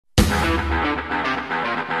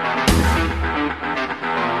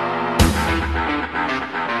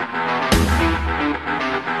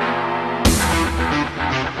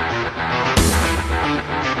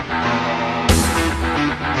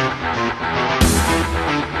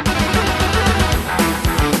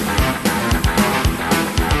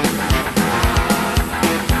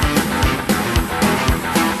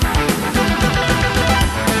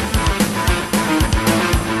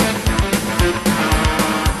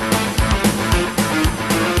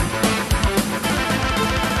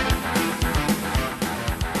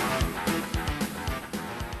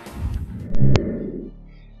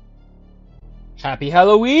Happy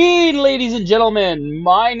Halloween, ladies and gentlemen!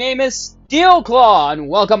 My name is Steelclaw, and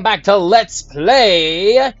welcome back to Let's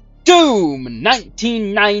Play Doom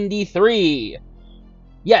 1993!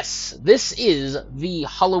 Yes, this is the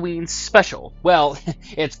Halloween special. Well,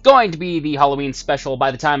 it's going to be the Halloween special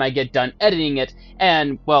by the time I get done editing it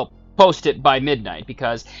and, well, post it by midnight,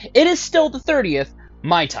 because it is still the 30th,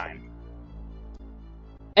 my time.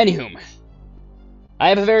 Anywho, I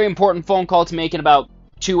have a very important phone call to make in about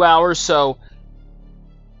 2 hours, so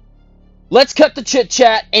let's cut the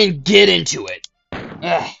chit-chat and get into it.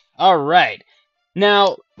 Alright.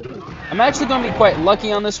 Now, I'm actually going to be quite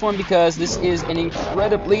lucky on this one because this is an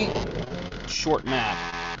incredibly short map.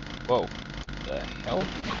 Whoa. The hell?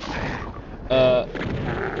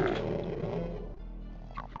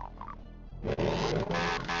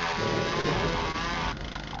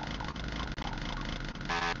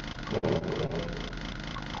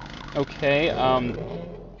 Okay,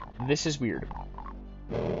 this is weird.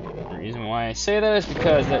 The reason why I say that is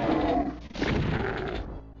because that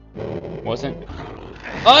wasn't...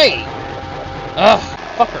 Oi! Ugh,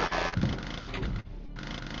 fucker.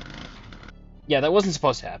 Yeah, that wasn't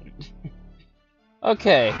supposed to happen.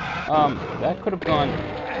 Okay, that could have gone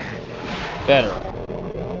better.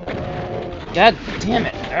 God damn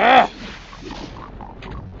it. Ugh!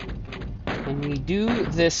 Can we do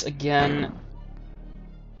this again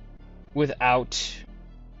without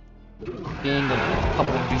being a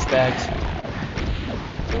couple of douchebags?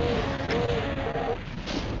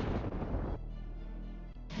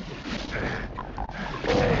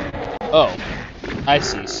 Oh, I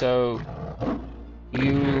see. So,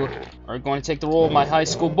 you are going to take the role of my high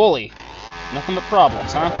school bully. Nothing but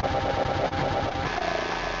problems, huh?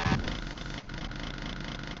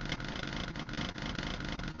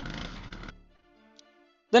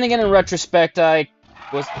 Then again, in retrospect, I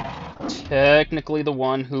was technically the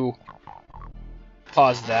one who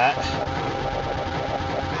caused that.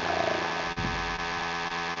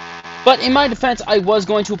 But in my defense, I was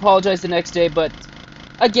going to apologize the next day, but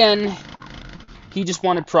again, he just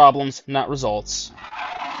wanted problems, not results.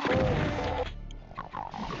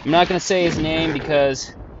 I'm not going to say his name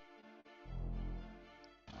because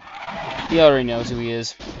he already knows who he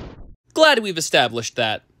is. Glad we've established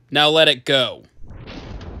that. Now let it go.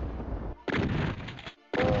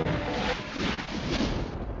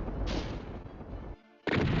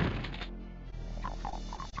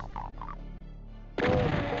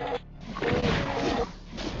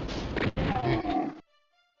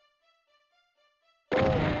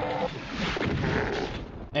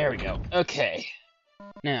 There we go. Okay.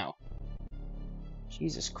 Now.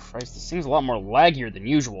 Jesus Christ, this thing's a lot more laggier than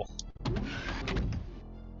usual.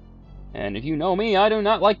 And if you know me, I do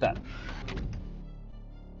not like that.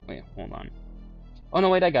 Wait, hold on. Oh no,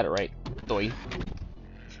 wait, I got it right. Doi.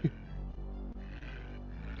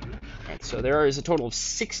 Alright, so there is a total of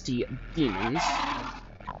 60 demons.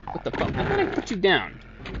 What the fuck? Why did I put you down?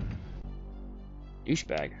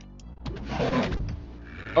 Douchebag.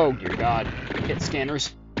 Oh dear God. Hit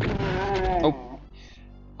scanners. Oh.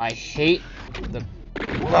 I hate the...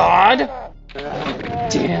 God!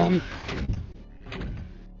 Damn.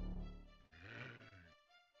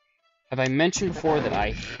 Have I mentioned before that I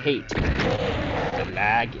hate the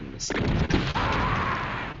lag in this game?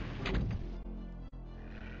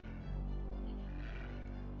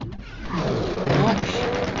 What?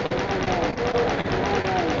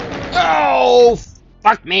 Oh!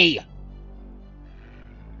 Fuck me!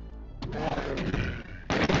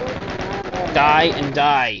 Die and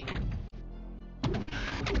die.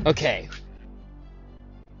 Okay.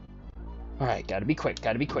 Alright, gotta be quick,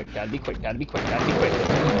 gotta be quick, gotta be quick, gotta be quick, gotta be quick.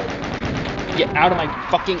 Get out of my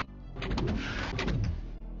fucking...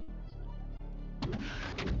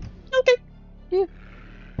 Okay. Yeah.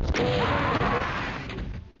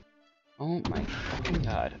 Oh my fucking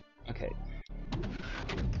God. Okay.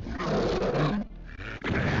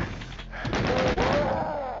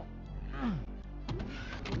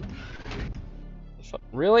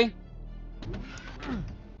 Really?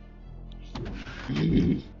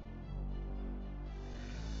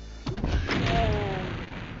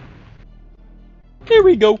 There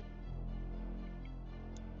we go.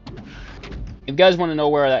 If you guys want to know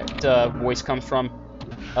where that voice comes from,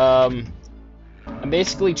 I'm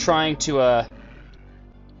basically trying to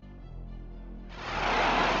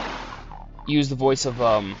use the voice of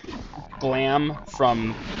Glam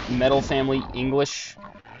from Metal Family English.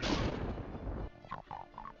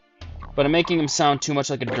 But I'm making him sound too much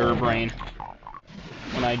like a Durbrain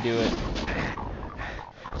when I do it.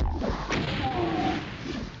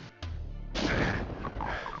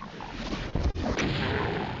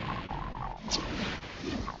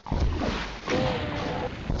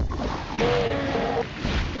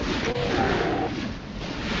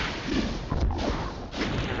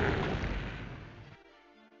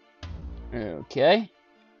 Okay.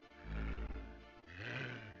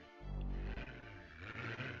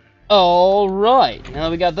 Alright, now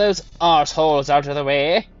that we got those arseholes out of the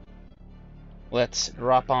way, let's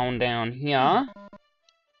drop on down here.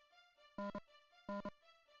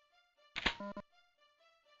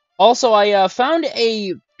 Also, I found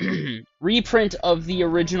a reprint of the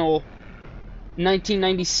original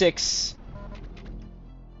 1996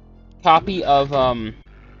 copy of, oh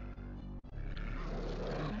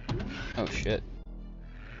shit.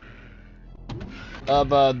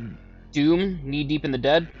 Of, Doom, Knee Deep in the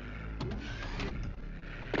Dead.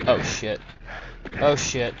 Oh shit. Oh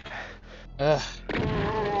shit. Ugh.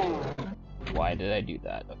 Why did I do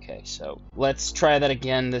that? Okay, so let's try that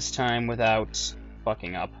again, this time without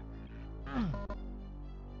fucking up.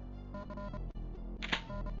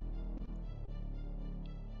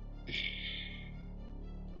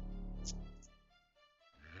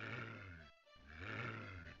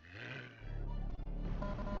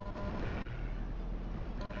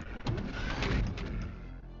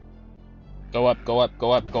 Go up, go up,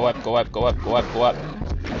 go up, go up, go up, go up, go up, go up.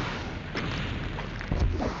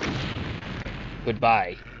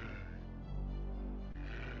 Goodbye.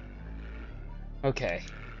 Okay.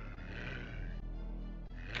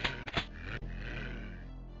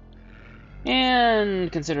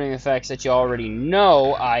 And considering the facts that you already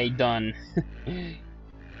know, I done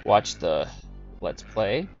watch the Let's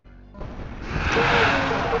Play.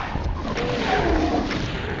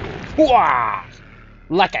 Wah!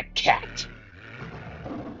 Like a cat.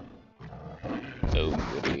 Oh,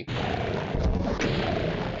 goody.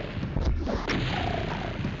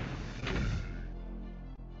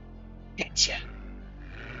 Gotcha.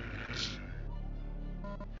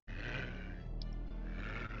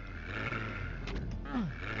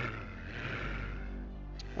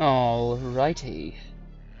 Alrighty.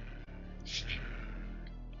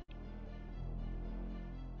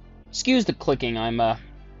 Excuse the clicking,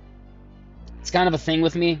 it's kind of a thing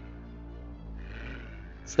with me.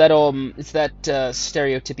 It's that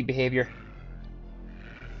stereotypy behavior.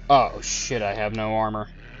 Oh shit, I have no armor.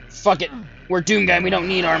 Fuck it, we're Doom Guy, we don't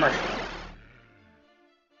need armor.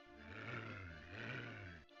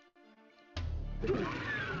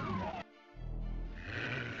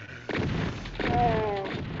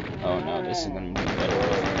 Oh no, this is gonna be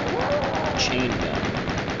better. Chain gun.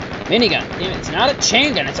 Minigun. Damn it, it's not a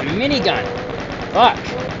chain gun, it's a minigun. Fuck.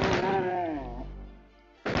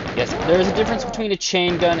 Yes, there is a difference between a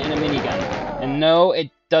chain gun and a minigun. And no,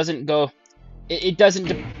 it doesn't go...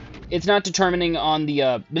 It's not determining on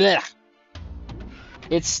the, bleh.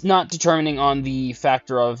 It's not determining on the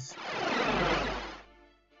factor of...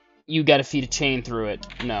 you gotta feed a chain through it.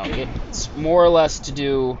 No, it's more or less to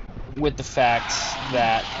do with the fact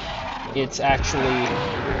that it's actually...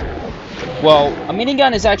 well, a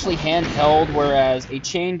minigun is actually handheld, whereas a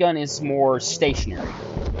chain gun is more stationary.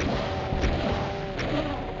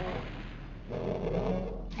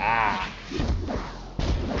 Ah.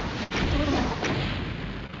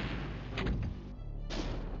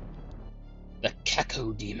 The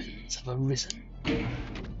Caco demons have arisen.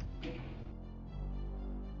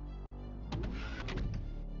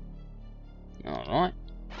 Alright.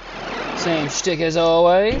 Same shtick as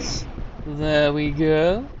always. There we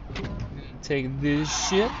go. Take this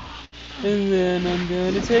shit. And then I'm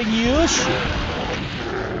gonna take your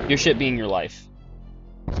shit. Your shit being your life.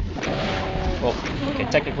 Well, okay,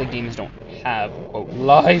 technically demons don't have, quote,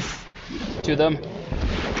 life to them.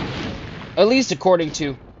 At least according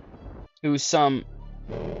to some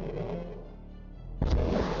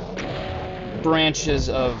branches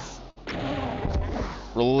of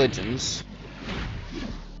religions.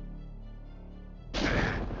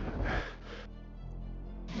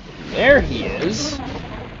 There he is.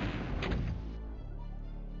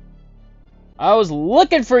 I was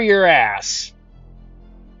looking for your ass.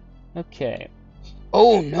 Okay.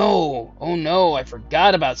 Oh no! Oh no, I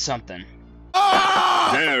forgot about something.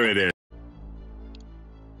 There it is.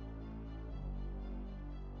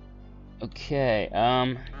 Okay,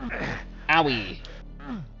 owie.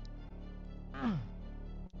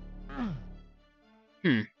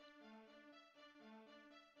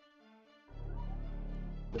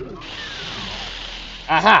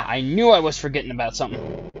 Aha! I knew I was forgetting about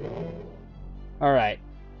something. Alright.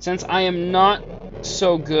 Since I am not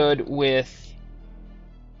so good with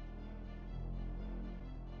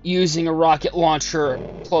using a rocket launcher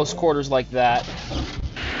close quarters like that.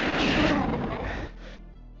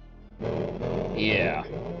 Yeah.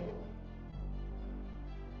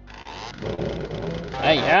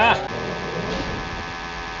 Hey, yeah!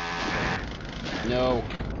 No.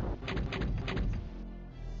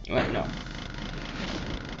 What? No.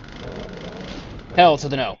 Hell to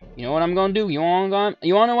the no. You know what I'm gonna do? You wanna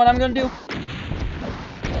know what I'm gonna do?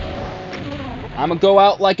 I'm gonna go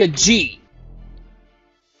out like a G.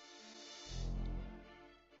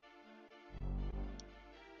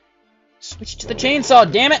 Switch to the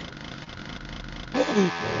chainsaw, damn it!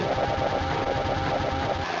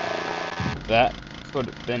 That could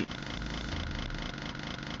have been...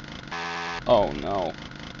 Oh no.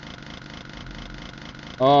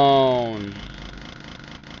 Oh no.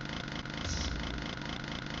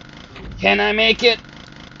 Can I make it?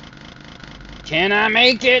 Can I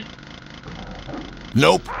make it?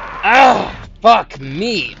 Nope. Ah, fuck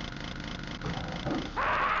me.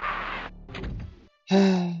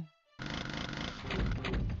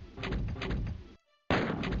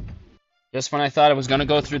 Just when I thought I was gonna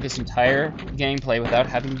go through this entire gameplay without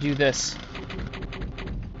having to do this.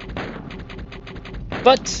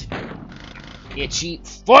 But, itchy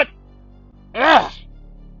foot! Ugh!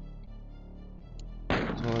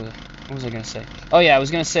 What was I gonna say? Oh yeah, I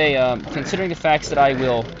was gonna say, considering the facts that I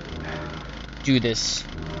will do this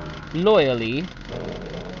loyally.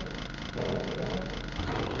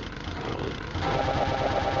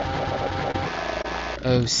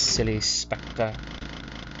 Oh, silly Spectre.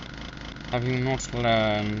 Have you not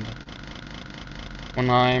learned? When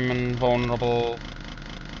I'm invulnerable,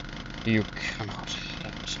 you cannot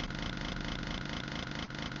hit.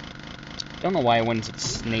 Don't know why I went into the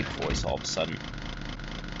Snape voice all of a sudden.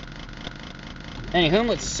 Anywho,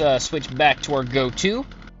 let's switch back to our go-to.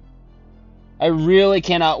 I really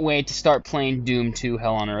cannot wait to start playing Doom 2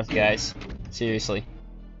 Hell on Earth, guys. Seriously.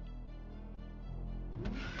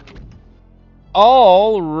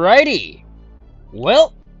 Alrighty.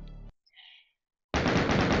 Well,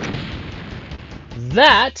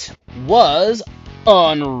 that was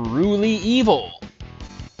Unruly Evil.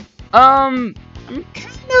 I'm kind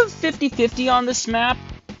of 50-50 on this map.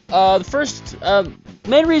 The first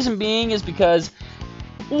main reason being is because,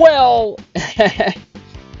 well,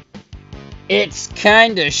 it's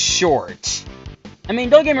kind of short. I mean,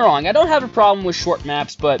 don't get me wrong, I don't have a problem with short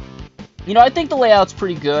maps, but, you know, I think the layout's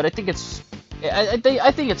pretty good. I think it's, I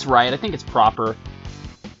think it's right. I think it's proper.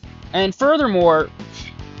 And furthermore,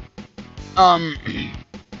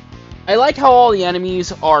 I like how all the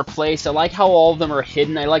enemies are placed. I like how all of them are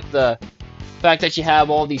hidden. I like the fact that you have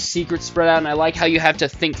all these secrets spread out, and I like how you have to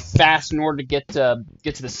think fast in order to get to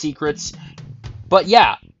the secrets. But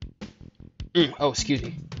yeah. Oh, excuse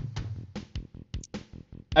me.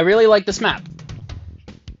 I really like this map.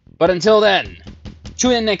 But until then,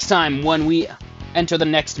 tune in next time when we enter the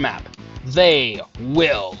next map. They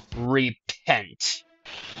will repent.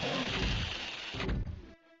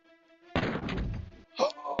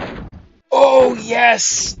 Oh,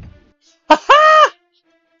 yes! Haha!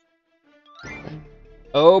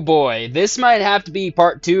 Oh boy, this might have to be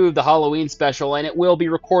part 2 of the Halloween special, and it will be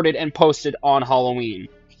recorded and posted on Halloween.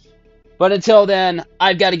 But until then,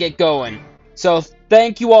 I've got to get going. So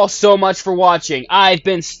thank you all so much for watching. I've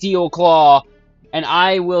been Steel Claw, and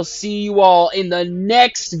I will see you all in the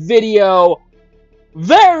next video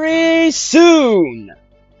very soon.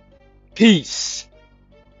 Peace.